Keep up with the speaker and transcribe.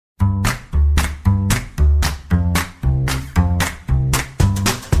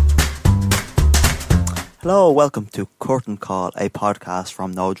Hello, welcome to Curtain Call, a podcast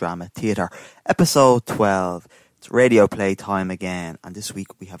from No Drama Theatre, episode 12. It's radio play time again, and this week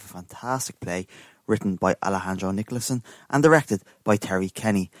we have a fantastic play written by Alejandro Nicholson and directed by Terry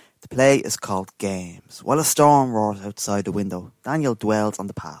Kenny. The play is called Games. While a storm roars outside the window, Daniel dwells on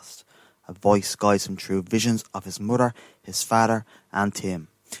the past. A voice guides him through visions of his mother, his father, and Tim.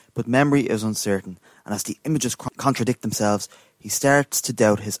 But memory is uncertain, and as the images contradict themselves, he starts to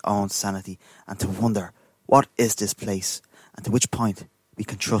doubt his own sanity and to wonder, what is this place, and to which point we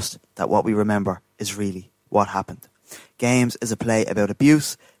can trust that what we remember is really what happened. Games is a play about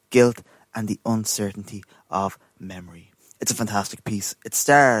abuse, guilt, and the uncertainty of memory. It's a fantastic piece. It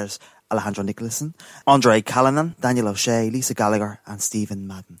stars Alejandro Nicholson, Andre Callanan, Daniel O'Shea, Lisa Gallagher, and Stephen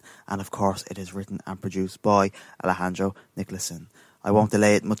Madden. And of course, it is written and produced by Alejandro Nicholson. I won't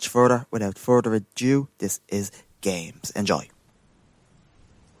delay it much further. Without further ado, this is Games. Enjoy.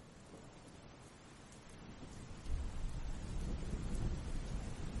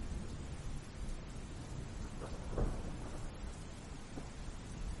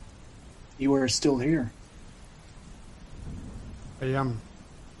 You are still here. I am.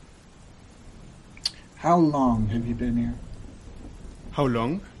 How long have you been here? How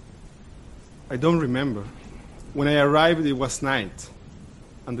long? I don't remember. When I arrived, it was night,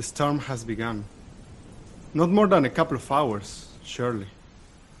 and the storm has begun. Not more than a couple of hours, surely.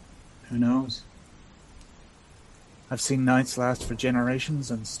 Who knows? I've seen nights last for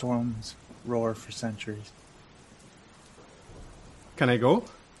generations and storms roar for centuries. Can I go?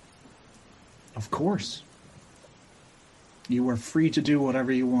 Of course. You are free to do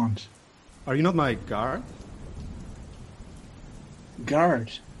whatever you want. Are you not my guard?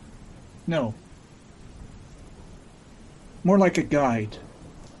 Guard? No. More like a guide.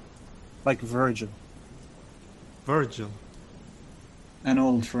 Like Virgil. Virgil. An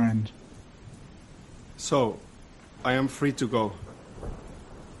old friend. So, I am free to go.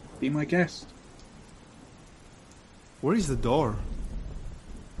 Be my guest. Where is the door?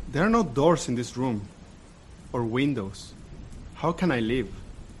 There are no doors in this room. Or windows. How can I live?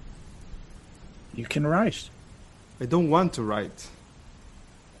 You can write. I don't want to write.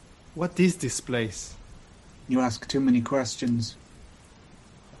 What is this place? You ask too many questions.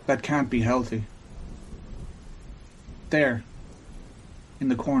 That can't be healthy. There. In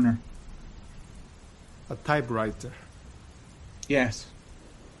the corner. A typewriter. Yes.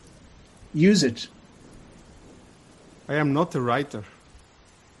 Use it. I am not a writer.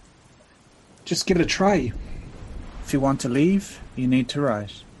 Just give it a try. If you want to leave, you need to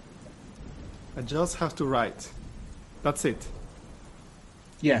write. I just have to write. That's it.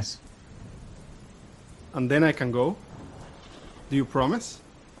 Yes. And then I can go? Do you promise?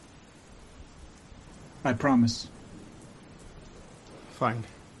 I promise. Fine.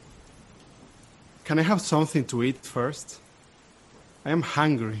 Can I have something to eat first? I am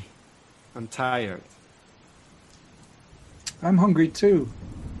hungry and tired. I'm hungry too.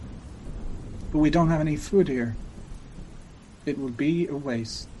 But we don't have any food here. It would be a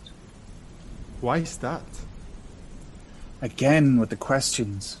waste. Why is that? Again with the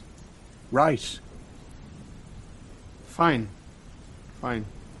questions. Right. Fine. Fine.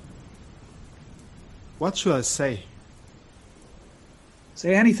 What should I say?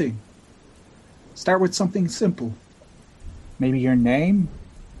 Say anything. Start with something simple. Maybe your name?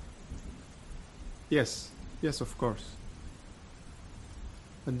 Yes, of course.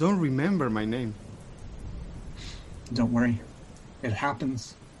 I don't remember my name. Don't worry. It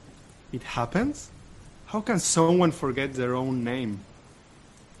happens. It happens? How can someone forget their own name?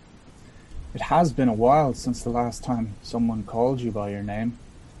 It has been a while since the last time someone called you by your name.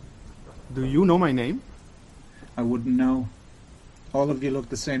 Do you know my name? I wouldn't know. All of you look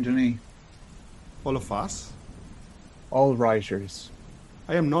the same to me. All of us? All writers.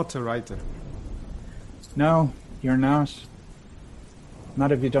 I am not a writer. No, you're not.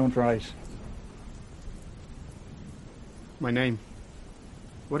 Not if you don't write. My name.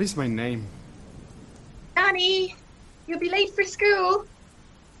 What is my name? Annie, you'll be late for school.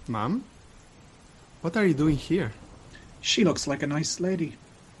 Mom? What are you doing here? She looks like a nice lady.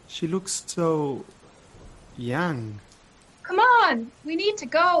 She looks so young. Come on, we need to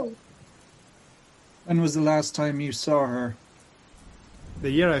go. When was the last time you saw her?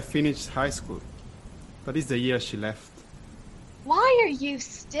 The year I finished high school. That is the year she left. Why are you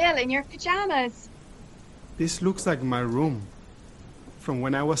still in your pajamas? This looks like my room. From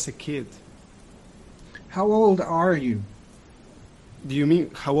when I was a kid. How old are you? Do you mean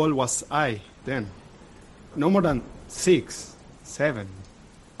how old was I then? No more than 6, 7.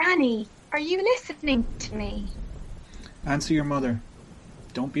 Annie, are you listening to me? Answer your mother.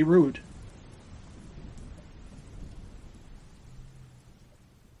 Don't be rude.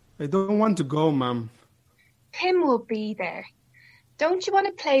 I don't want to go, Mom. Tim will be there. Don't you want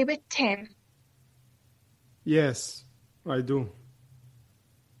to play with Tim? Yes, I do.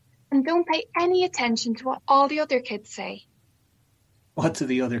 And don't pay any attention to what all the other kids say. What do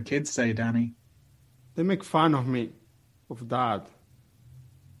the other kids say, Danny? They make fun of me, of Dad.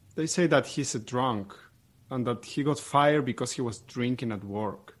 They say that he's a drunk, and that he got fired because he was drinking at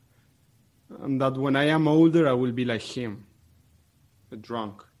work. And that when I am older, I will be like him. A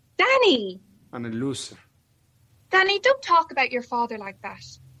drunk. Danny! And a loser. Danny, don't talk about your father like that.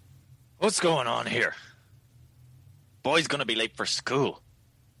 What's going on here? Boy's gonna be late for school.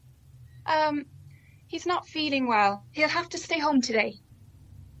 He's not feeling well. He'll have to stay home today.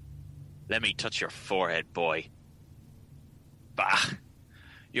 Let me touch your forehead, boy. Bah,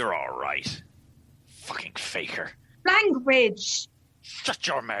 you're all right. Fucking faker. Language! Shut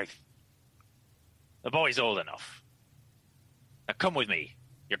your mouth. The boy's old enough. Now come with me.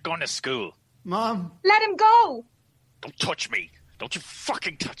 You're going to school. Mom! Let him go! Don't touch me. Don't you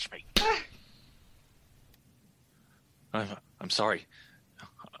fucking touch me. I'm sorry.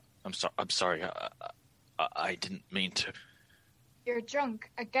 I'm sorry. I didn't mean to. You're drunk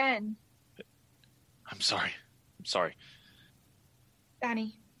again. I'm sorry.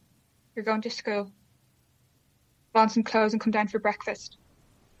 Danny, you're going to school. Put on some clothes and come down for breakfast.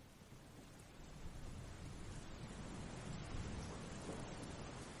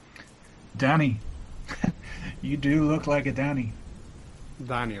 Danny. You do look like a Danny.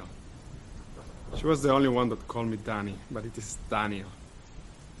 Daniel. She was the only one that called me Danny, but it is Daniel.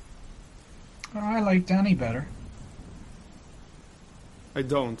 I like Danny better. I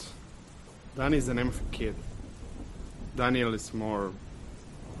don't. Danny is the name of a kid. Daniel is more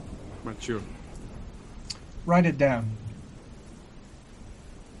mature. Write it down.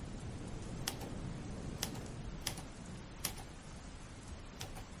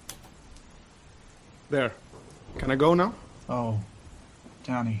 There. Can I go now? Oh,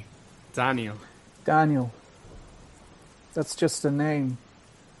 Danny. Daniel. Daniel. That's just a name.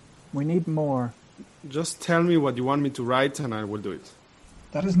 We need more. Just tell me what you want me to write and I will do it.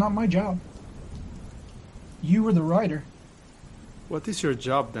 That is not my job. You were the writer. What is your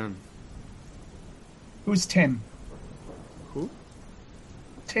job then? Who's Tim? Who?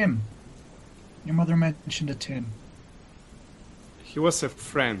 Tim. Your mother mentioned a Tim. He was a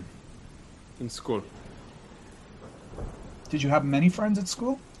friend in school. Did you have many friends at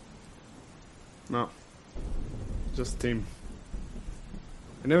school? No. Just Tim.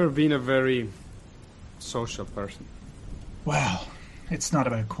 I've never been a very social person. Well, it's not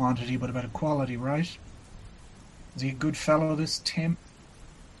about quantity, but about quality, right? Is he a good fellow, this Tim?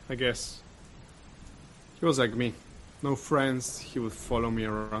 I guess. He was like me. No friends, he would follow me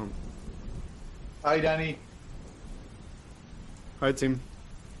around. Hi, Danny. Hi, Tim.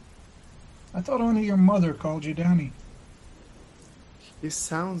 I thought only your mother called you Danny. He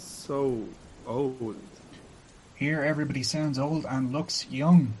sounds so old. Here, everybody sounds old and looks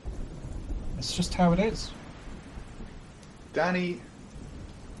young. It's just how it is. Danny,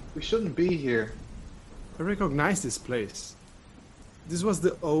 we shouldn't be here. I recognize this place. This was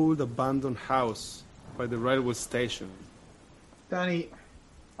the old abandoned house by the railway station. Danny,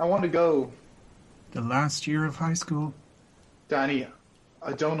 I want to go. The last year of high school. Danny,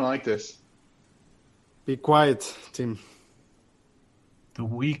 I don't like this. Be quiet, Tim. The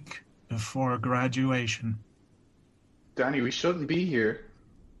week before graduation. Danny, we shouldn't be here.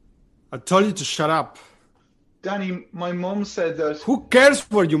 I told you to shut up. Danny, my mum said that... Who cares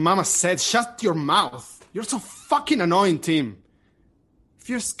what your mama said? Shut your mouth. You're so fucking annoying, Tim. If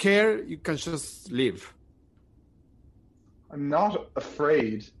you're scared, you can just leave. I'm not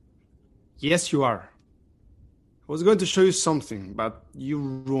afraid. Yes, you are. I was going to show you something, but you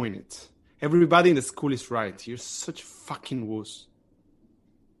ruined it. Everybody in the school is right. You're such a fucking wuss.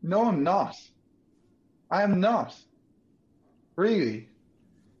 No, I'm not. I am not. Really.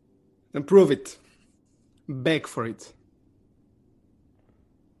 Then prove it. Beg for it.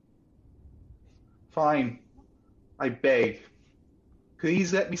 Fine. I beg.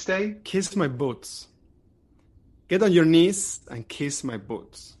 Please let me stay? Kiss my boots. Get on your knees and kiss my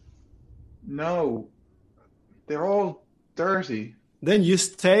boots. No. They're all dirty. Then you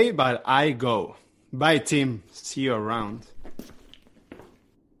stay, but I go. Bye, Tim. See you around.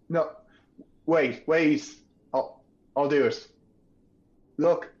 No. Wait. I'll do it.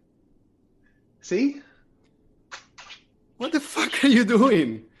 Look. See? What the fuck are you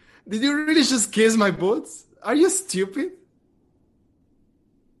doing? Did you really just kiss my boots? Are you stupid?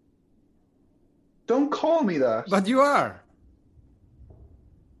 Don't call me that. But you are.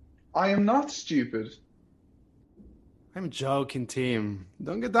 I am not stupid. I'm joking, Tim.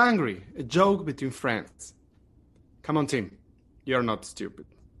 Don't get angry. A joke between friends. Come on, Tim. You're not stupid.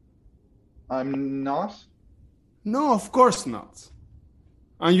 I'm not? No, of course not.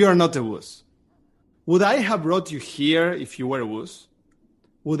 And you're not a wuss. Would I have brought you here if you were a wuss?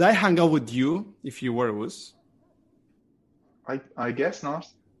 Would I hang out with you if you were a wuss? I guess not.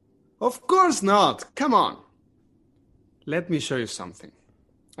 Of course not. Come on. Let me show you something.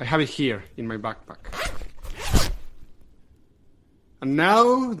 I have it here in my backpack. And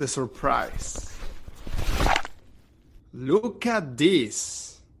now the surprise. Look at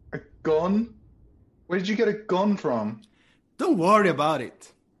this. A gun? Where did you get a gun from? Don't worry about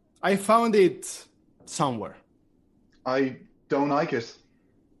it. I found it somewhere. I don't like it.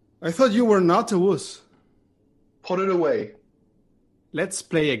 I thought you were not a wuss. Put it away. Let's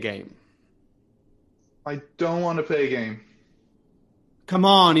play a game. I don't want to play a game. Come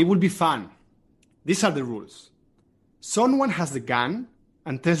on, it will be fun. These are the rules. Someone has the gun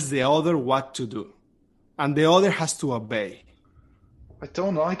and tells the other what to do. And the other has to obey. I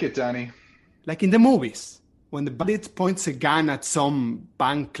don't like it, Danny. Like in the movies, when the bandit points a gun at some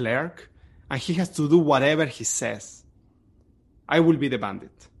bank clerk and he has to do whatever he says. I will be the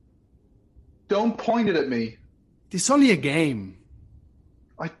bandit. Don't point it at me. It is only a game.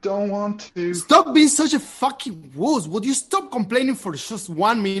 I don't want to. Stop being such a fucking wuss. Would you stop complaining for just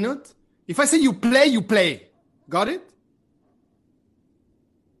 1 minute? If I say you play, you play. Got it?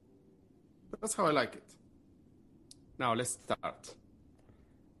 That's how I like it. Now let's start.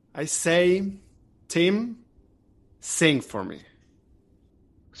 I say, Tim, sing for me.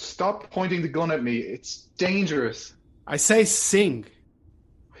 Stop pointing the gun at me. It's dangerous. I say sing.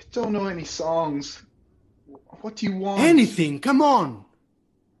 I don't know any songs. What do you want? Anything, come on.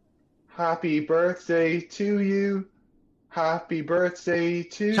 Happy birthday to you. Happy birthday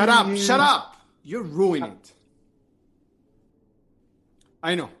to you. Shut up. You're ruining it.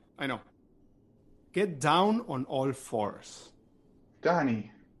 I know. Get down on all fours.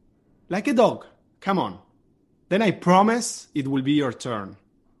 Danny. Like a dog. Come on. Then I promise it will be your turn.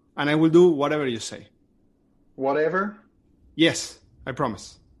 And I will do whatever you say. Whatever? Yes, I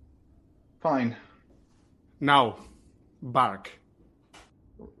promise. Fine. Now, bark.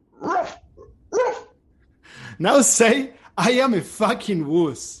 Ruff! Ruff! Now say, I am a fucking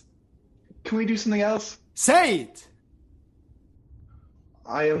wuss. Can we do something else? Say it!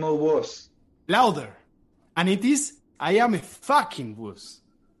 I am a wuss. Louder. And it is, I am a fucking wuss.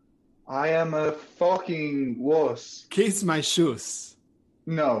 I am a fucking wuss. Kiss my shoes.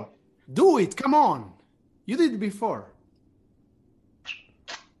 No. Do it, come on. You did it before.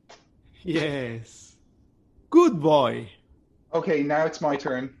 Yes. Good boy. Okay, now it's my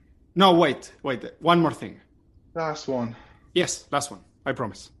turn. No, wait. One more thing. Last one. Yes, last one. I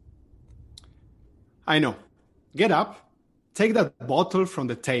promise. I know. Get up, take that bottle from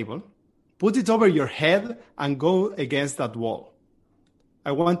the table, put it over your head, and go against that wall.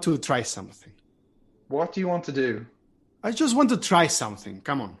 I want to try something. What do you want to do? I just want to try something.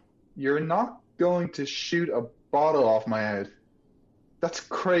 Come on. You're not going to shoot a bottle off my head. That's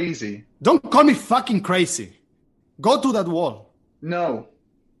crazy. Don't call me fucking crazy. Go to that wall. No.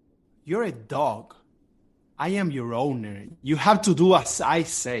 You're a dog. I am your owner. You have to do as I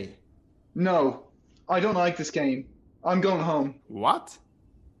say. No. I don't like this game. I'm going home. What?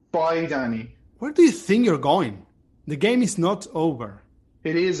 Bye, Danny. Where do you think you're going? The game is not over.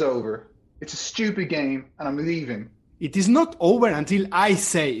 It is over. It's a stupid game, and I'm leaving. It is not over until I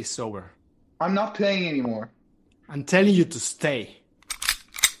say it's over. I'm not playing anymore. I'm telling you to stay.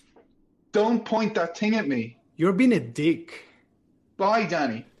 Don't point that thing at me. You're being a dick. Bye,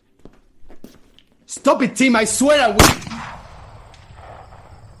 Danny. Stop it, Tim. I swear I will.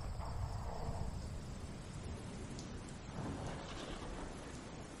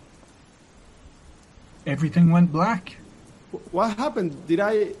 Everything went black. What happened? Did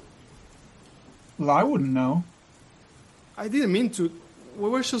I... Well, I wouldn't know. I didn't mean to. We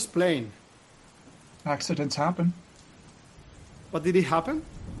were just playing. Accidents happen. But did it happen?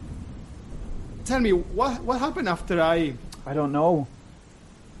 Tell me, what happened after I don't know.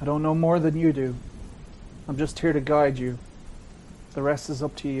 I don't know more than you do. I'm just here to guide you. The rest is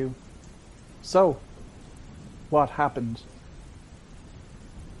up to you. So, what happened?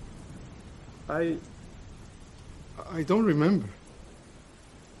 I don't remember.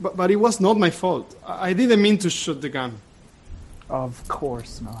 But it was not my fault. I didn't mean to shoot the gun. Of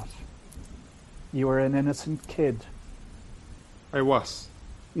course not. You were an innocent kid. I was.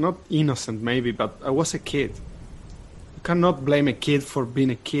 Not innocent, maybe, but I was a kid. You cannot blame a kid for being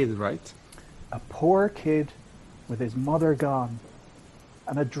a kid, right? A poor kid with his mother gone,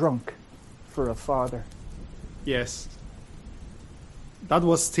 and a drunk for a father. Yes, Dad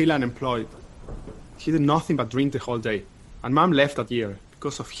was still unemployed. He did nothing but drink the whole day. And Mom left that year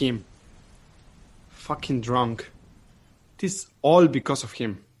because of him. Fucking drunk. It is all because of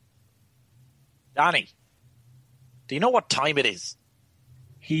him. Danny, do you know what time it is?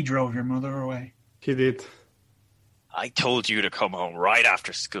 He drove your mother away. He did. I told you to come home right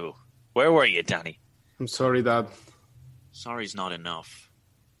after school. Where were you, Danny? I'm sorry, Dad. Sorry's not enough.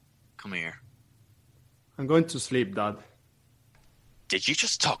 Come here. I'm going to sleep, Dad. Did you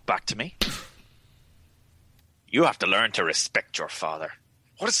just talk back to me? You have to learn to respect your father.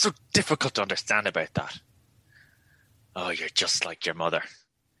 What is so difficult to understand about that? Oh, you're just like your mother.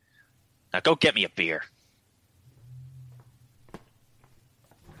 Now go get me a beer.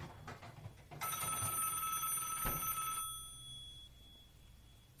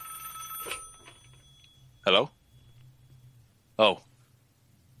 Hello? Oh.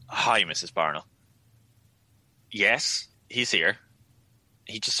 Hi, Mrs. Barnell. Yes, he's here.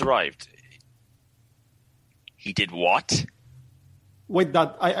 He just arrived. He did what? Wait,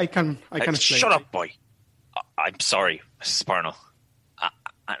 Dad, I can explain. Shut up, boy. I'm sorry, Mrs. Barnell.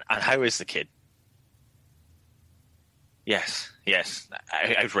 And how is the kid? Yes.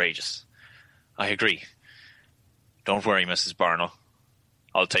 Outrageous. I agree. Don't worry, Mrs. Barnell.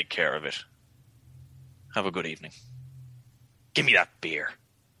 I'll take care of it. Have a good evening. Give me that beer.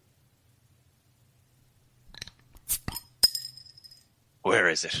 Where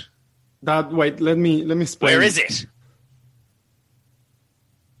is it? Dad, wait, let me explain. Where is it?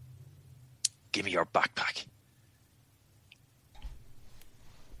 Give me your backpack.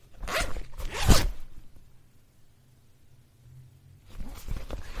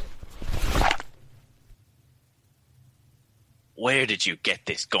 Where did you get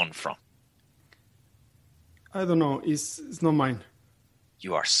this gun from? I don't know. It's not mine.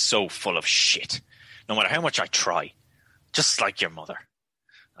 You are so full of shit. No matter how much I try. Just like your mother.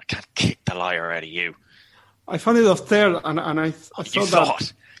 I can't kick the liar out of you. I found it upstairs and I thought You that...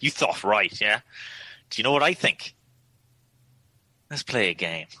 thought? You thought right, yeah? Do you know what I think? Let's play a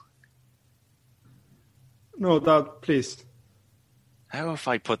game. No, Dad, please. How if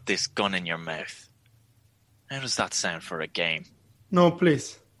I put this gun in your mouth? How does that sound for a game? No,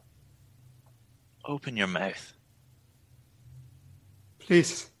 please. Open your mouth.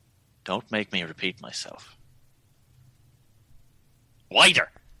 Please. Don't make me repeat myself. Wider!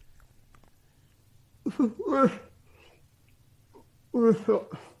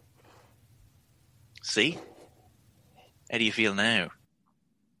 See? How do you feel now?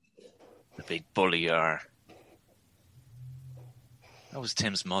 The big bully you are. That was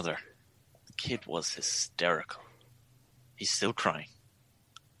Tim's mother. The kid was hysterical. He's still crying.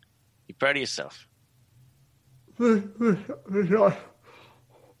 You proud of yourself?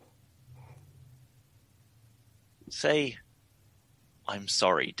 Say, I'm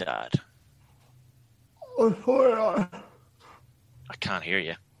sorry, Dad. I can't hear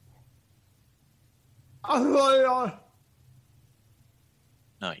you. No,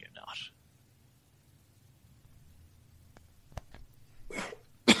 you're not.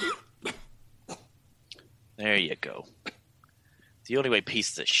 There you go. The only way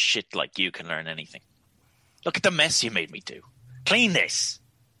pieces of shit like you can learn anything. Look at the mess you made me do. Clean this.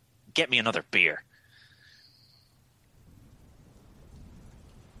 Get me another beer.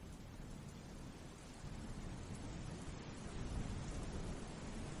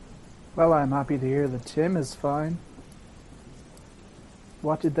 Well, I'm happy to hear that Tim is fine.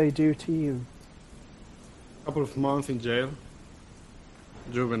 What did they do to you? A couple of months in jail.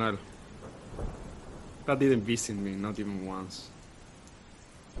 Juvenile. Dad didn't visit me, not even once.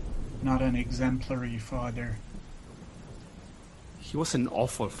 Not an exemplary father. He was an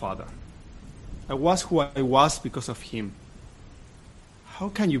awful father. I was who I was because of him. How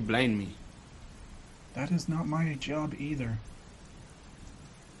can you blame me? That is not my job either.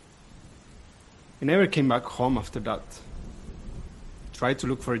 I never came back home after that. Tried to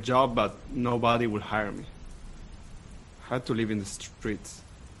look for a job, but nobody would hire me. Had to live in the streets.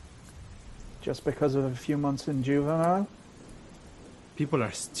 Just because of a few months in juvenile? People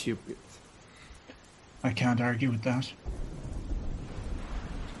are stupid. I can't argue with that.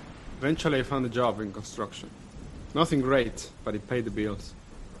 Eventually I found a job in construction. Nothing great, but it paid the bills.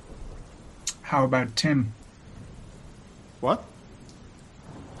 How about Tim? What?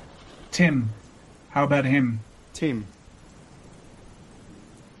 Tim. How about him? Tim.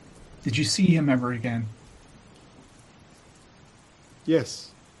 Did you see him ever again?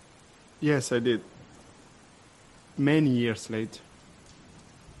 Yes. Yes, I did. Many years later.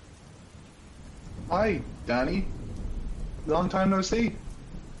 Hi, Danny. Long time no see.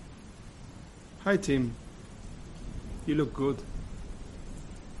 Hi, Tim. You look good.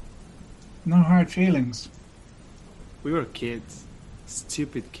 No hard feelings. We were kids.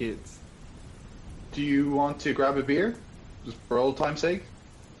 Stupid kids. Do you want to grab a beer? Just for old time's sake?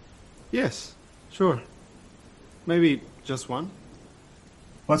 Yes, sure. Maybe just one?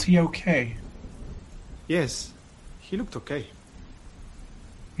 Was he okay? Yes, he looked okay.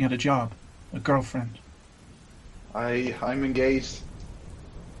 He had a job, a girlfriend. I'm engaged.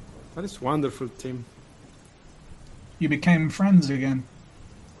 That is wonderful, Tim. You became friends again.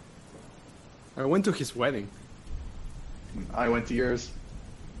 I went to his wedding. I went to yours.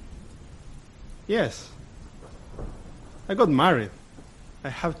 Yes. I got married. I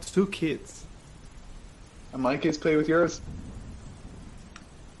have 2 kids. And my kids play with yours.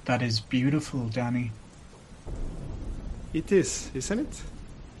 That is beautiful, Danny. It is, isn't it?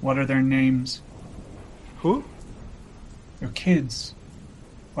 What are their names? Who? Your kids.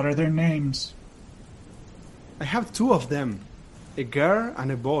 What are their names? I have 2 of them. A girl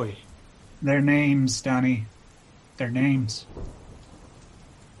and a boy. Their names, Danny. Their names.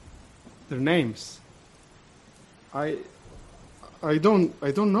 Their names. I don't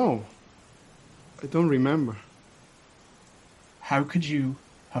know. I don't remember. How could you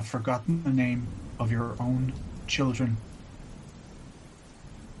have forgotten the name of your own children?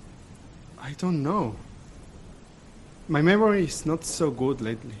 I don't know. My memory is not so good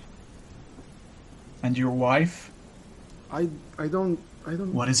lately. And your wife? I don't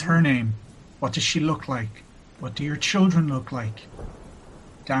What is her name? What does she look like? What do your children look like?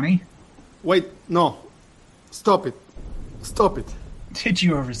 Danny? Wait, no. Stop it. Stop it. Did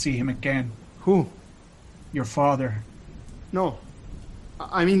you ever see him again? Who? Your father? No.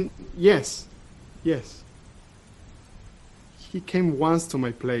 I mean, yes. Yes. He came once to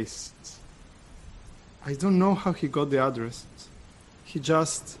my place. I don't know how he got the address. He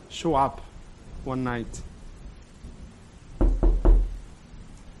just showed up one night.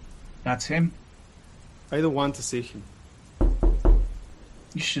 That's him? I don't want to see him.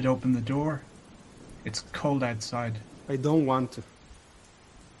 You should open the door. It's cold outside. I don't want to.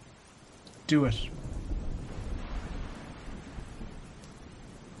 Do it.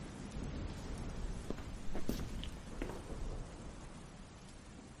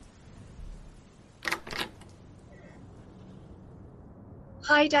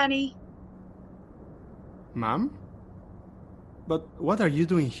 Hi, Danny. Mom? But what are you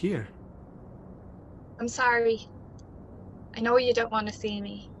doing here? I'm sorry. I know you don't want to see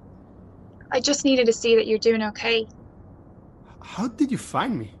me. I just needed to see that you're doing okay. How did you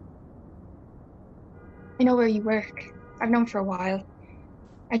find me? I know where you work. I've known for a while.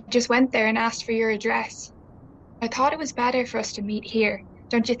 I just went there and asked for your address. I thought it was better for us to meet here,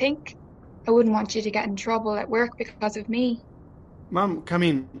 don't you think? I wouldn't want you to get in trouble at work because of me. Mom, come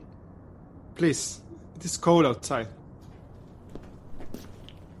in. Please. It is cold outside.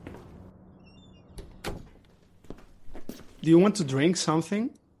 Do you want to drink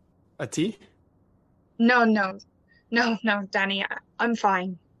something? A tea? No, Danny. I'm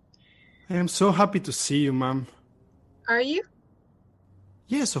fine. I am so happy to see you, Mom. Are you?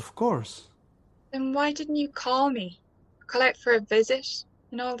 Yes, of course. Then why didn't you call me? Call out for a visit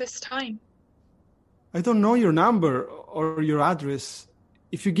in all this time? I don't know your number or your address.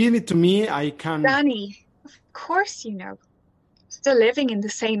 If you give it to me, I can... Danny, of course you know. Still living in the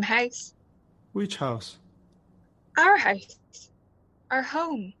same house. Which house? Our house. Our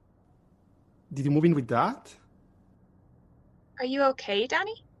home. Did you move in with Dad? Are you okay,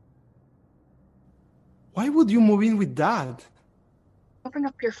 Danny? Why would you move in with Dad? Don't bring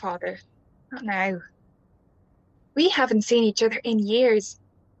up your father. Not now. We haven't seen each other in years.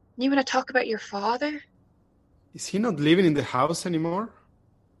 You want to talk about your father? Is he not living in the house anymore?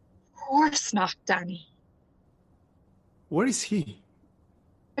 Of course not, Danny. Where is he?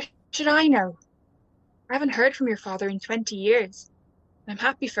 How should I know? I haven't heard from your father in 20 years. And I'm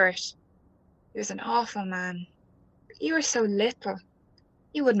happy for it. He was an awful man. But you were so little.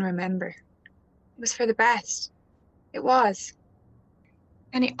 You wouldn't remember. It was for the best. It was.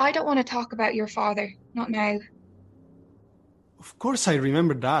 Danny, I don't want to talk about your father. Not now. Of course I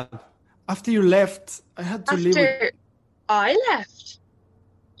remember Dad. After you left, I had to live with... After I left?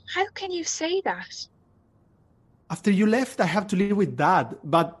 How can you say that? After you left, I have to live with Dad.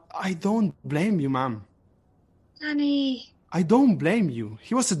 But I don't blame you, Mom. Danny. I don't blame you.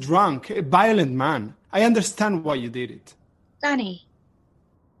 He was a drunk, a violent man. I understand why you did it. Danny,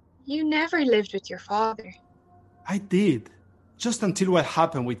 you never lived with your father. I did. Just until what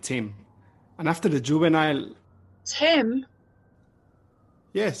happened with Tim. And after the juvenile... Tim?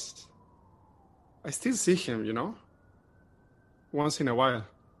 Yes. I still see him, you know? Once in a while.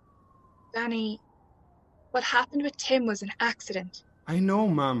 Danny, what happened with Tim was an accident. I know,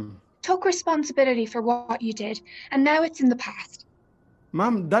 Mom. took responsibility for what you did, and now it's in the past.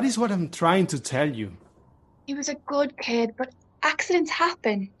 Mom, that is what I'm trying to tell you. He was a good kid, but accidents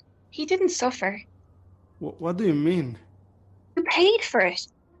happen. He didn't suffer. What do you mean? You paid for it.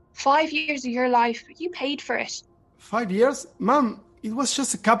 5 years of your life, you paid for it. 5 years? Mom, it was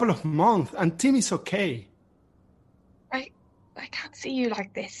just a couple of months, and Tim is okay. I can't see you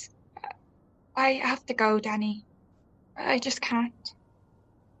like this. I have to go, Danny. I just can't.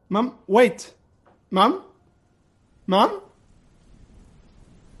 Mom, wait. Mom? Mom?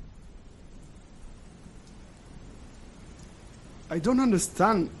 I don't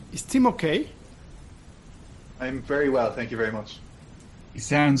understand. Is Tim okay? I'm very well, thank you very much. He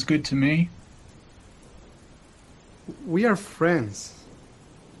sounds good to me. We are friends.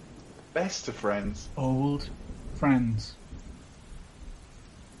 Best of friends. Old friends.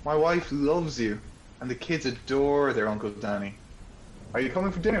 My wife loves you, and the kids adore their Uncle Danny. Are you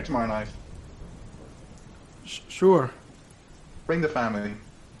coming for dinner tomorrow night? Sure. Bring the family.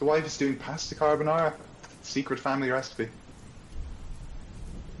 The wife is doing pasta carbonara. Secret family recipe.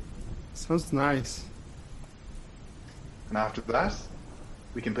 Sounds nice. And after that,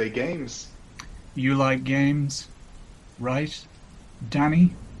 we can play games. You like games, right,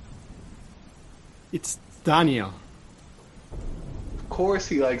 Danny? It's Daniel. Of course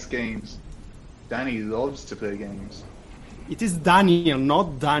he likes games. Danny loves to play games. It is Daniel,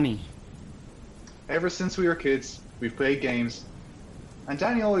 not Danny. Ever since we were kids, we've played games. And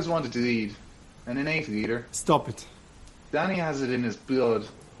Danny always wanted to lead. An innate leader. Stop it. Danny has it in his blood.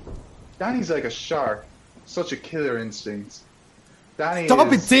 Danny's like a shark. Such a killer instinct. Danny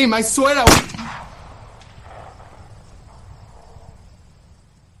Stop is... it, Tim! I swear I...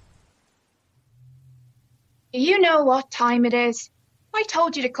 You know what time it is. I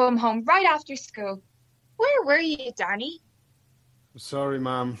told you to come home right after school. Where were you, Danny? I'm sorry,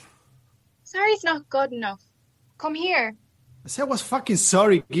 Mom. Sorry's not good enough. Come here. I said I was fucking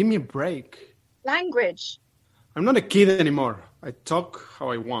sorry. Give me a break. Language. I'm not a kid anymore. I talk how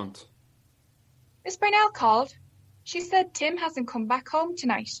I want. Miss Burnell called. She said Tim hasn't come back home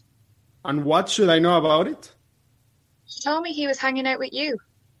tonight. And what should I know about it? She told me he was hanging out with you.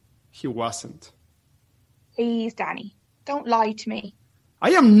 He wasn't. Please, Danny, don't lie to me.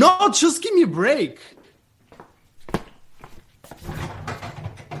 I am not! Just give me a break!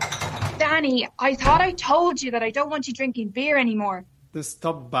 Danny, I thought I told you that I don't want you drinking beer anymore. Then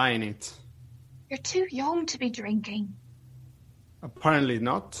stop buying it. You're too young to be drinking. Apparently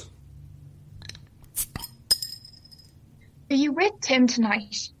not. Are you with Tim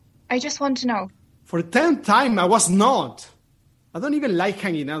tonight? I just want to know. For the 10th time, I was not. I don't even like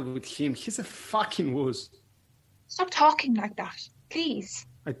hanging out with him. He's a fucking wuss. Stop talking like that, please.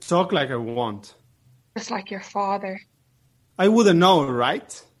 I talk like I want. Just like your father. I wouldn't know,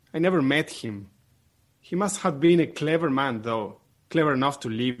 right? I never met him. He must have been a clever man, though. Clever enough to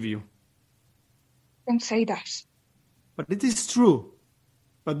leave you. Don't say that. But it is true.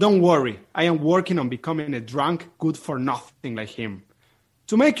 But don't worry. I am working on becoming a drunk good-for-nothing like him.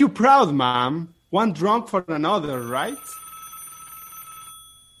 To make you proud, ma'am. One drunk for another, right?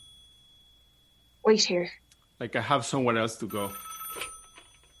 Wait here. Like I have somewhere else to go.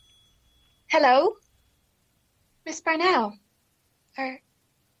 Hello? Miss Barnell? Are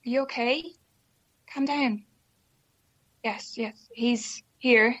you okay? Calm down. Yes, he's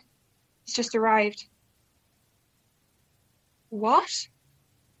here. He's just arrived. What?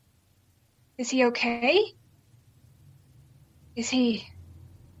 Is he okay? Is he...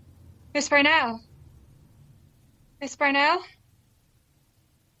 Miss Barnell? Miss Barnell?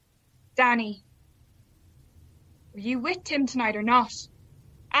 Danny. Were you with Tim tonight or not?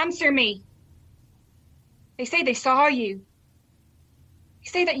 Answer me. They say they saw you. They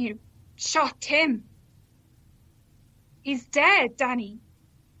say that you shot Tim. He's dead, Danny.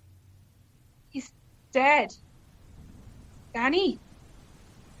 He's dead. Danny?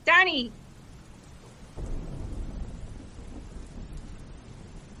 Danny!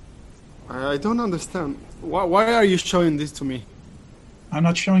 I don't understand. Why are you showing this to me? I'm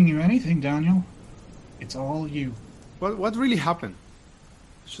not showing you anything, Daniel. It's all you. What really happened?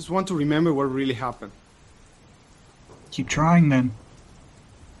 I just want to remember what really happened. Keep trying, then.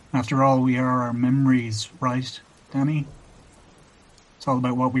 After all, we are our memories, right, Danny? It's all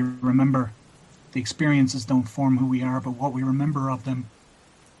about what we remember. The experiences don't form who we are, but what we remember of them.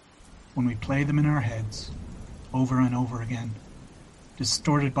 When we play them in our heads, over and over again,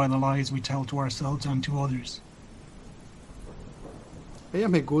 distorted by the lies we tell to ourselves and to others. I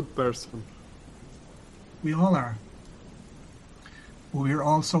am a good person. We all are. But we're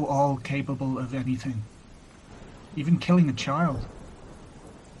also all capable of anything. Even killing a child.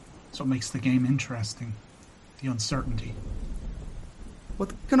 That's what makes the game interesting. The uncertainty.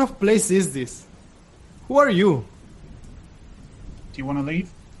 What kind of place is this? Who are you? Do you want to leave?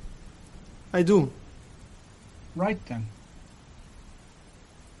 I do. Right then.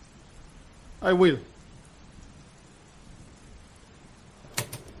 I will.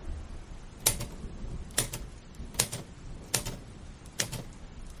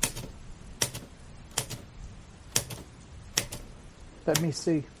 Let me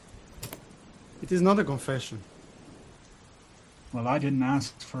see. It is not a confession. Well, I didn't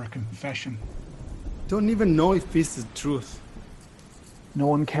ask for a confession. Don't even know if it's the truth. No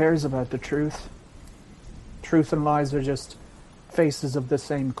one cares about the truth. Truth and lies are just faces of the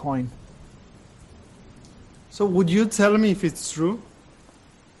same coin. So would you tell me if it's true?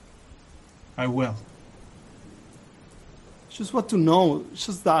 I will. Just what to know,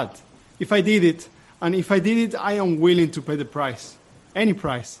 just that. If I did it, and if I did it, I am willing to pay the price. Any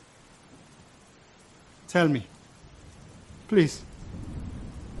price. Tell me. Please.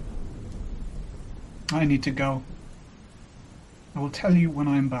 I need to go. I will tell you when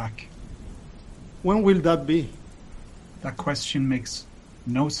I'm back. When will that be? That question makes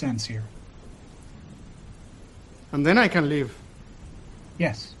no sense here. And then I can leave.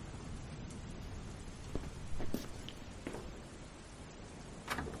 Yes.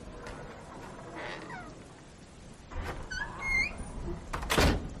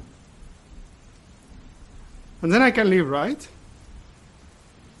 And then I can leave, right?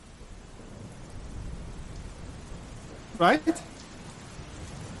 Right?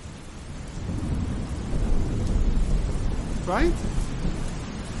 Right?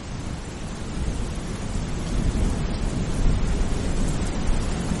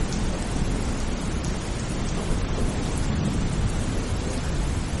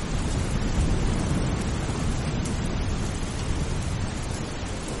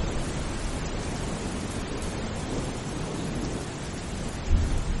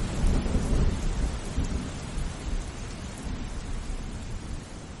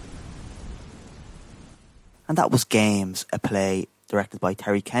 And that was Games, a play directed by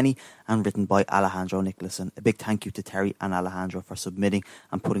Terry Kenny and written by Alejandro Nicholson. A big thank you to Terry and Alejandro for submitting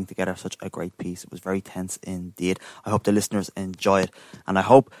and putting together such a great piece. It was very tense indeed. I hope the listeners enjoy it, and I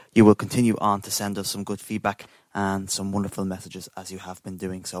hope you will continue on to send us some good feedback and some wonderful messages as you have been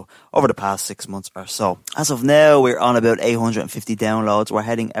doing so over the past 6 months or so. As of now, we're on about 850 downloads. We're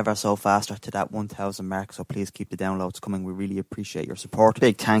heading ever so faster to that 1,000 mark, so please keep the downloads coming. We really appreciate your support.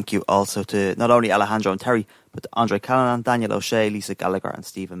 Big thank you also to not only Alejandro and Terry, but to Andre Callanan, Daniel O'Shea, Lisa Gallagher and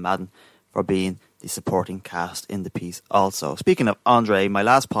Stephen Madden for being the supporting cast in the piece also. Speaking of Andre, my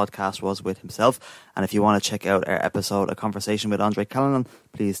last podcast was with himself, and if you want to check out our episode, A Conversation with Andre Callanan,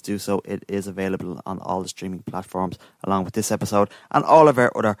 please do so. It is available on all the streaming platforms along with this episode and all of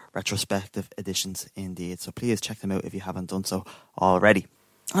our other retrospective editions indeed. So please check them out if you haven't done so already.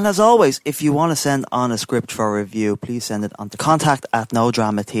 And as always, if you want to send on a script for review, please send it on to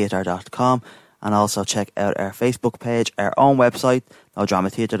contact@nodramatheatre.com, and also check out our Facebook page, our own website,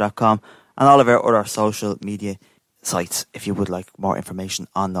 nodramatheatre.com, and all of our other social media sites if you would like more information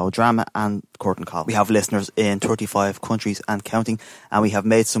on No Drama and Curtain Call. We have listeners in 35 countries and counting, and we have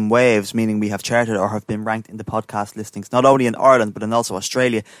made some waves, meaning we have charted or have been ranked in the podcast listings not only in Ireland but in also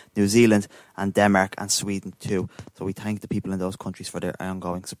Australia, New Zealand and Denmark and Sweden too. So we thank the people in those countries for their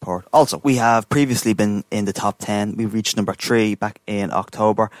ongoing support. Also, we have previously been in the top 10. We reached number 3 back in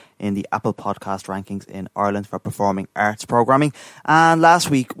October in the Apple Podcast rankings in Ireland for performing arts programming, and last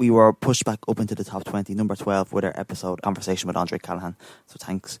week we were pushed back up into the top 20, number 12, with our episode Conversation with Andre Callahan. So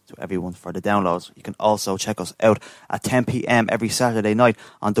thanks to everyone for the downloads. You can also check us out at 10 p.m. every Saturday night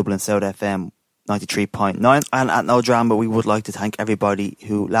on Dublin South FM 93.9. And at No Drama, we would like to thank everybody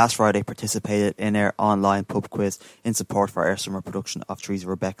who last Friday participated in our online pub quiz in support for our summer production of Trees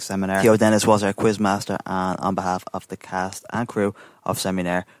Rebecca Seminar. Theo Dennis was our quiz master, and on behalf of the cast and crew of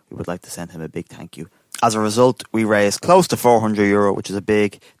Seminar, we would like to send him a big thank you. As a result, we raised close to €400, which is a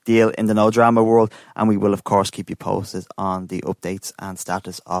big deal in the No Drama world, and we will of course keep you posted on the updates and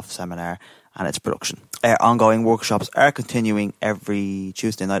status of Seminar and its production. Our ongoing workshops are continuing every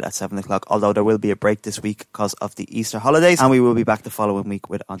Tuesday night at 7 o'clock, although there will be a break this week because of the Easter holidays, and we will be back the following week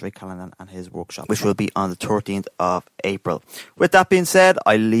with Andre Callanan and his workshop, which will be on the 13th of April. With that being said,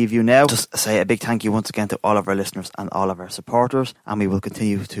 I leave you now. Just say a big thank you once again to all of our listeners and all of our supporters, and we will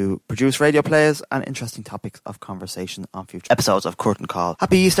continue to produce radio plays and interesting topics of conversation on future episodes of Curtain Call.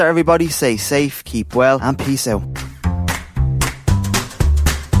 Happy Easter everybody, stay safe, keep well, and peace out.